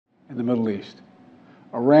in the Middle East.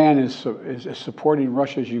 Iran is supporting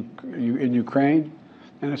Russia in Ukraine,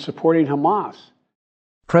 and it's supporting Hamas.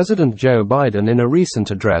 President Joe Biden, in a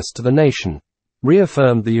recent address to the nation,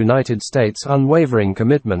 reaffirmed the United States' unwavering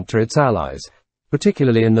commitment to its allies,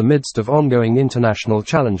 particularly in the midst of ongoing international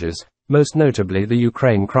challenges, most notably the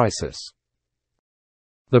Ukraine crisis.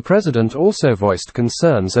 The president also voiced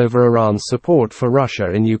concerns over Iran's support for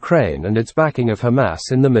Russia in Ukraine and its backing of Hamas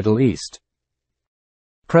in the Middle East.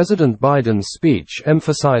 President Biden's speech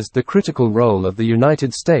emphasized the critical role of the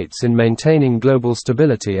United States in maintaining global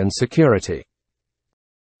stability and security.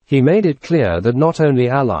 He made it clear that not only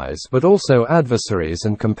allies but also adversaries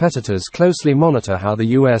and competitors closely monitor how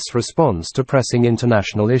the U.S. responds to pressing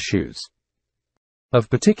international issues. Of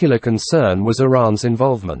particular concern was Iran's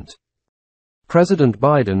involvement. President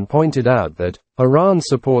Biden pointed out that Iran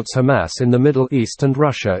supports Hamas in the Middle East and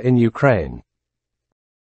Russia in Ukraine.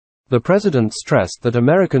 The president stressed that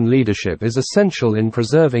American leadership is essential in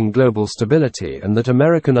preserving global stability and that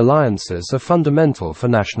American alliances are fundamental for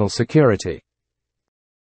national security.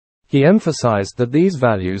 He emphasized that these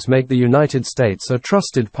values make the United States a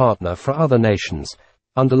trusted partner for other nations,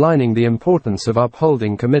 underlining the importance of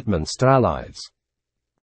upholding commitments to allies.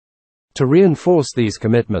 To reinforce these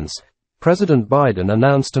commitments, President Biden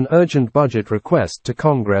announced an urgent budget request to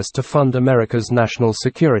Congress to fund America's national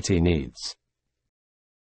security needs.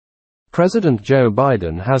 President Joe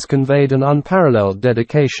Biden has conveyed an unparalleled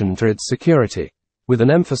dedication to its security, with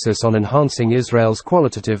an emphasis on enhancing Israel's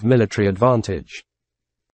qualitative military advantage.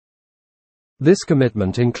 This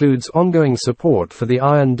commitment includes ongoing support for the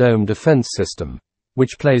Iron Dome defense system,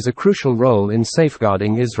 which plays a crucial role in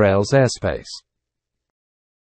safeguarding Israel's airspace.